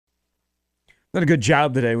Done a good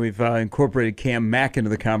job today. We've incorporated Cam Mack into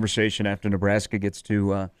the conversation after Nebraska gets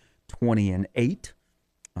to 20-8.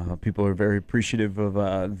 People are very appreciative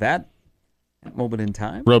of that moment in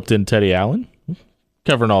time. Roped in Teddy Allen,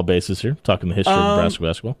 covering all bases here, talking the history of Nebraska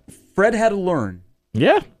basketball. Fred had to learn.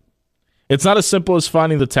 Yeah. It's not as simple as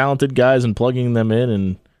finding the talented guys and plugging them in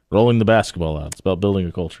and rolling the basketball out. It's about building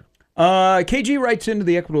a culture. KG writes into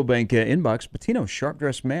the Equitable Bank inbox, Patino,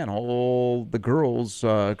 sharp-dressed man. All the girls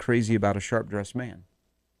crazy about a sharp-dressed man.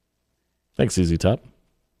 Thanks, Easy Top.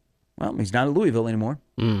 Well, he's not at Louisville anymore.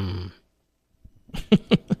 No,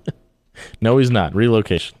 he's not.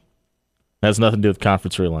 Relocation. Has nothing to do with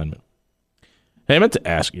conference realignment. Hey, I meant to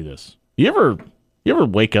ask you this. You ever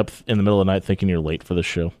wake up in the middle of the night thinking you're late for the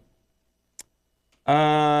show?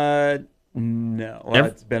 No. Well,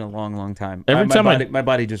 it's been a long, long time. My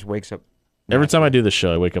body just wakes up. Every time I do the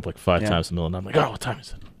show, I wake up like five times in the middle of the night. I'm like, oh, what time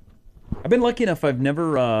is it? I've been lucky enough I've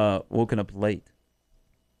never woken up late.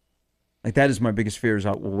 Like, that is my biggest fear is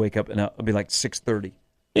I'll wake up and I'll be like 6:30. Me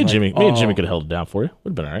and Jimmy could have held it down for you.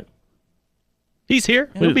 Would have been all right. He's here.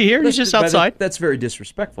 He'll be here. He's just outside. That's very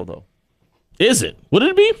disrespectful, though. Is it? Would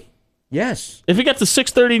it be? Yes. If it got to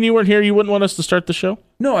 6:30 and you weren't here, you wouldn't want us to start the show?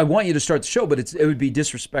 No, I want you to start the show, but it would be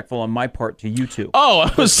disrespectful on my part to you two. Oh,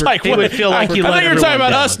 I was like, it would feel like you let I thought you were talking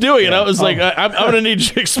about down. us doing it. I was like, I'm going to need you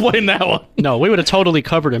to explain that one. No, we would have totally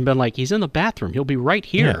covered him and been like, he's in the bathroom. He'll be right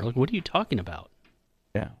here. Yeah. Like, what are you talking about?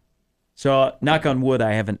 Yeah. So, knock on wood,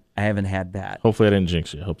 I haven't had that. Hopefully I didn't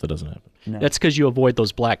jinx you. I hope that doesn't happen. No. That's because you avoid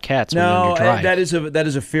those black cats when you're on your drive. that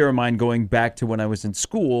is a fear of mine going back to when I was in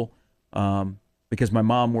school. Because my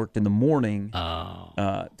mom worked in the morning,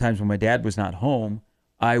 times when my dad was not home,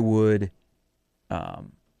 I would, I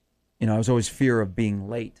was always fear of being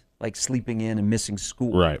late, like sleeping in and missing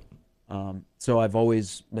school. Right. So I've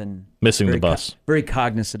always been missing the bus. Very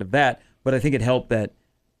cognizant of that. But I think it helped that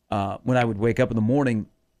when I would wake up in the morning,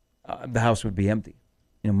 the house would be empty.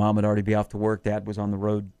 Mom would already be off to work. Dad was on the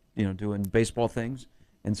road, doing baseball things.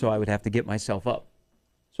 And so I would have to get myself up.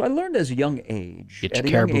 So I learned as a young age. Get your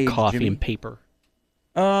Caribou coffee Jimmie, and paper.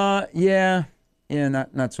 Yeah,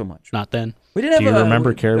 not so much. Not then. We didn't have. Do you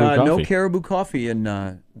remember Caribou coffee? No Caribou coffee in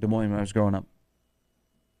Des Moines when I was growing up.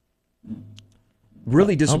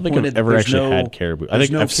 Really disappointed. I don't think I've ever actually had Caribou. I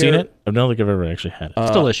think I've seen it. I don't think I've ever actually had it.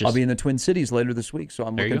 It's delicious. I'll be in the Twin Cities later this week, so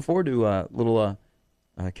I'm looking forward to a little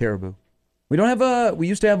Caribou. We don't have we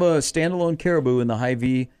used to have a standalone Caribou in the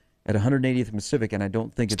Hy-Vee at 180th and Pacific, and I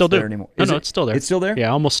don't think it's there anymore. No, it's still there. It's still there? Yeah,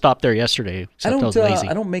 I almost stopped there yesterday, except I was lazy.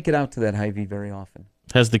 I don't make it out to that Hy-Vee very often.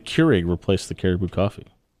 Has the Keurig replaced the Caribou coffee?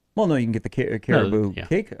 Well, no, you can get the Caribou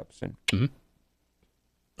K-Cups.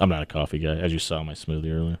 I'm not a coffee guy, as you saw in my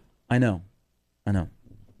smoothie earlier. I know. Are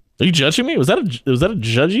you judging me? Was that a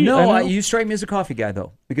judgy? No, you strike me as a coffee guy,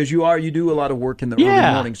 though, because you do a lot of work in the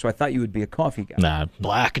early morning, so I thought you would be a coffee guy. Nah.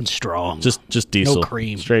 Black and strong. Just diesel. No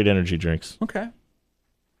cream. Straight energy drinks. Okay.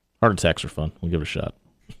 Heart attacks are fun. We'll give it a shot.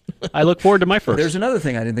 I look forward to my first. There's another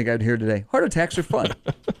thing I didn't think I'd hear today. Heart attacks are fun.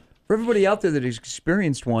 For everybody out there that has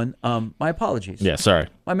experienced one, my apologies. Yeah, sorry.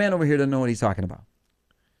 My man over here doesn't know what he's talking about.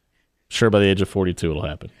 Sure, by the age of 42, it'll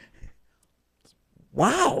happen.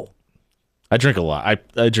 Wow. I drink a lot.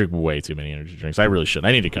 I drink way too many energy drinks. I really shouldn't.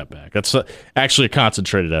 I need to cut back. That's actually a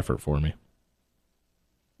concentrated effort for me.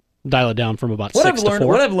 Dial it down from about 6 to 4.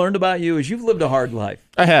 What I've learned about you is you've lived a hard life.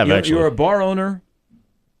 I have, actually. You're a bar owner.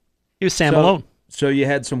 He was Sam Malone. So you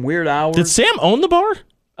had some weird hours. Did Sam own the bar?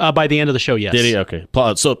 By the end of the show, yes. Did he? Okay.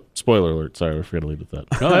 So, spoiler alert. Sorry, I forgot to leave with that.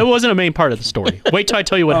 No, it wasn't a main part of the story. Wait till I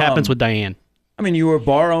tell you what happens with Diane. I mean, you were a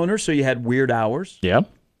bar owner, so you had weird hours. Yeah.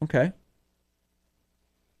 Okay.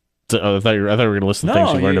 So, I thought you were going to listen to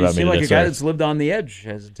things you learned about me today. You seem like a guy that's lived on the edge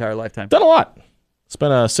his entire lifetime. Done a lot.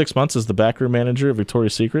 Spent 6 months as the backroom manager at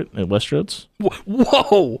Victoria's Secret at Westroads.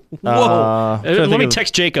 Whoa. Let me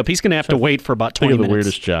text Jacob. He's going to have to wait for about 20 minutes. The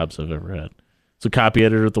weirdest jobs I've ever had. So copy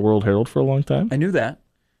editor at the World Herald for a long time. I knew that.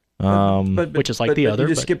 Which is like the other. You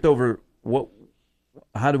just skipped over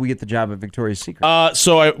how did we get the job at Victoria's Secret?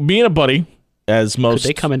 So me and a buddy, as most... Could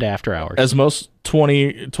they come into after hours? As most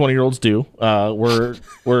 20-year-olds do.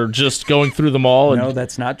 We're just going through the mall. No,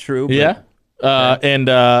 that's not true. But, yeah. And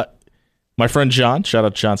my friend John, shout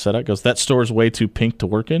out to John Sedek, goes, that store's way too pink to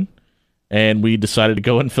work in. And we decided to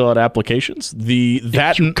go and fill out applications.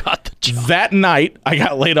 That night, I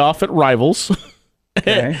got laid off at Rivals.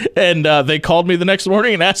 Okay. And they called me the next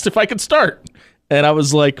morning and asked if I could start. And I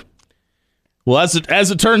was like, well, as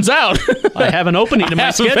it turns out, I have an opening in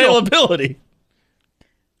my schedule. Availability.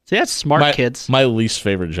 See, that's smart, kids. My least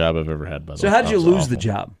favorite job I've ever had, by the way. So how did you lose the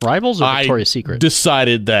job? Rivals or Victoria's Secret? I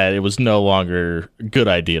decided that it was no longer a good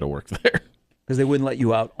idea to work there. Because they wouldn't let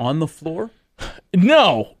you out on the floor?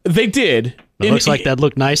 No, they did. It looks like that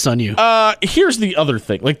looked nice on you. Here's the other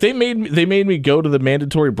thing. Like they made me go to the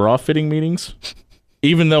mandatory bra fitting meetings,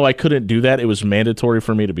 even though I couldn't do that. It was mandatory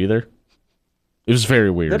for me to be there. It was very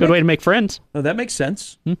weird. Good way to make friends. No, that makes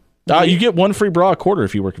sense. You get one free bra a quarter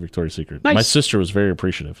if you work at Victoria's Secret. Nice. My sister was very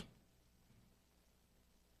appreciative.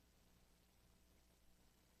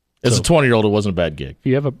 As a 20-year-old, it wasn't a bad gig. If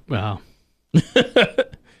you have a wow.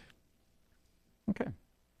 Okay.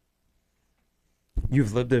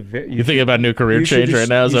 You've lived a very. You thinking about a new career change right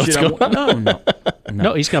now? Is that what's going on?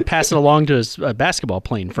 No. He's going to pass it along to his basketball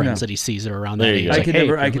playing friends that he sees that are around that age.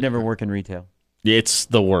 I could never work in retail. It's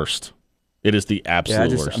the worst. It is the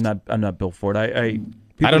absolute worst. I'm not built for it. I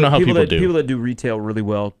don't know how people do. People that do retail really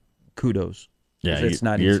well, kudos. Yeah, it's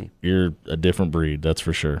not easy. You're a different breed, that's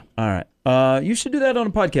for sure. All right. You should do that on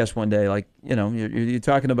a podcast one day. Like, you're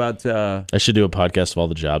talking about. I should do a podcast of all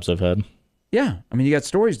the jobs I've had. Yeah, I mean, you got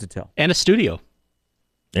stories to tell. And a studio.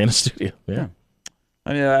 And a studio, yeah.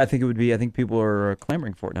 I mean, I think it would be. I think people are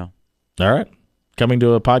clamoring for it now. All right, coming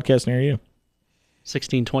to a podcast near you.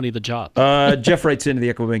 1620 the job. Jeff writes into the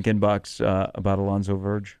Echo Bank inbox about Alonzo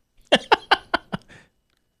Verge.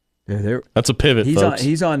 That's a pivot, folks.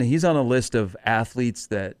 He's on a list of athletes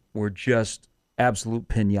that were just absolute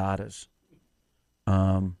piñatas.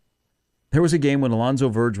 There was a game when Alonzo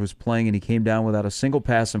Verge was playing and he came down without a single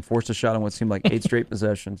pass and forced a shot on what seemed like 8 straight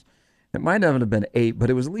possessions. It might not have been 8, but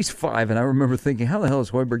it was at least 5. And I remember thinking, how the hell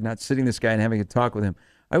is Hoiberg not sitting this guy and having a talk with him?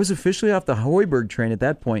 I was officially off the Hoiberg train at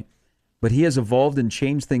that point, but he has evolved and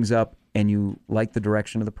changed things up, and you like the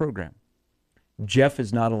direction of the program. Jeff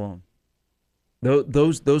is not alone.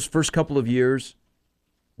 Those first couple of years,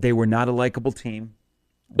 they were not a likable team.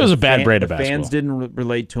 It was a bad brand of basketball. Fans didn't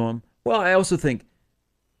relate to him. Well, I also think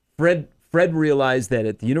Fred realized that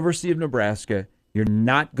at the University of Nebraska, you're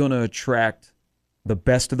not going to attract the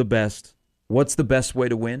best of the best. What's the best way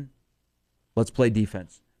to win? Let's play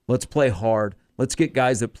defense. Let's play hard. Let's get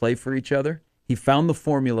guys that play for each other. He found the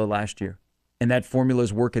formula last year, and that formula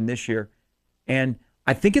is working this year. And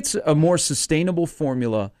I think it's a more sustainable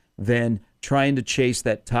formula than trying to chase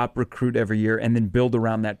that top recruit every year and then build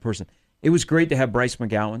around that person. It was great to have Bryce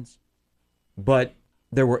McGowan's, but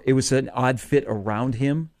it was an odd fit around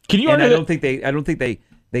him. I don't think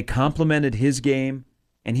they complimented his game,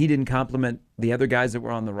 and he didn't compliment the other guys that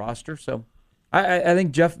were on the roster. So I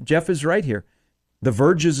think Jeff is right here. The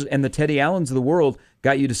Verges and the Teddy Allens of the world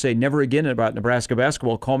got you to say never again about Nebraska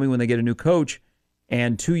basketball. Call me when they get a new coach.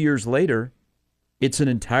 And 2 years later, it's an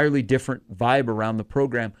entirely different vibe around the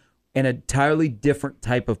program and an entirely different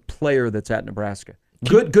type of player that's at Nebraska.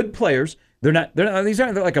 Good players. They're not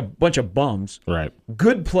like a bunch of bums. Right.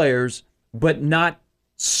 Good players, but not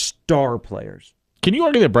star players. Can you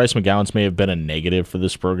argue that Bryce McGowan's may have been a negative for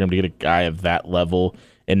this program to get a guy of that level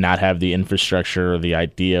and not have the infrastructure or the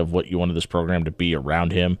idea of what you wanted this program to be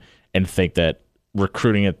around him and think that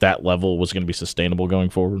recruiting at that level was going to be sustainable going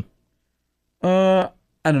forward? I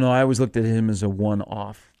don't know. I always looked at him as a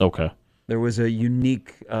one-off. Okay. There was a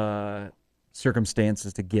unique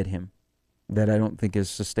circumstances to get him that I don't think is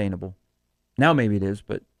sustainable. Now maybe it is,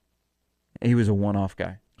 but he was a one-off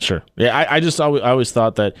guy. Sure. Yeah, I always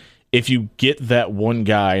thought that if you get that one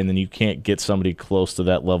guy and then you can't get somebody close to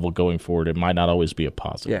that level going forward, it might not always be a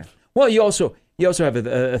positive. Yeah. Well, you also have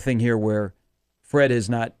a thing here where Fred has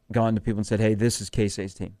not gone to people and said, "Hey, this is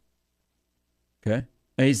K-State's team." Okay,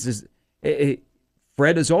 and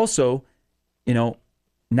Fred is also,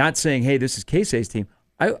 not saying, "Hey, this is K-State's team."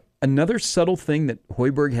 Another subtle thing that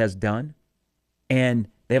Hoiberg has done, and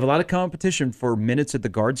they have a lot of competition for minutes at the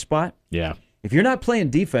guard spot. Yeah. If you're not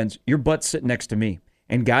playing defense, your butt's sitting next to me.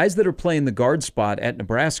 And guys that are playing the guard spot at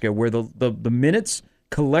Nebraska, where the minutes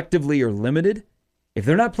collectively are limited, if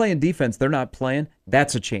they're not playing defense, they're not playing.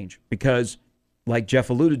 That's a change because, like Jeff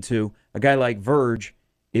alluded to, a guy like Verge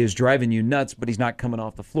is driving you nuts, but he's not coming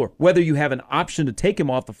off the floor. Whether you have an option to take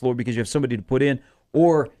him off the floor because you have somebody to put in,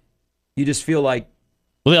 or you just feel like...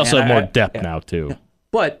 Well, they also have more depth now, too. Yeah.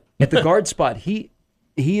 But at the guard spot, he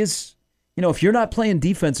is... if you're not playing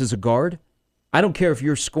defense as a guard, I don't care if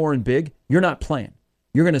you're scoring big, you're not playing.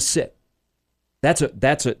 You're going to sit.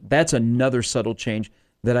 That's another subtle change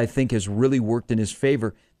that I think has really worked in his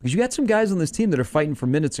favor because you got some guys on this team that are fighting for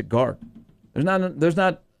minutes at guard. There's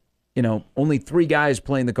not only 3 guys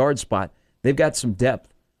playing the guard spot. They've got some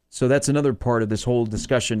depth. So that's another part of this whole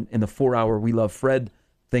discussion in the 4-hour We Love Fred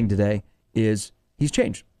thing today is he's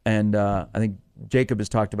changed. And I think Jacob has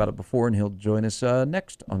talked about it before, and he'll join us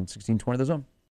next on 1620 The Zone.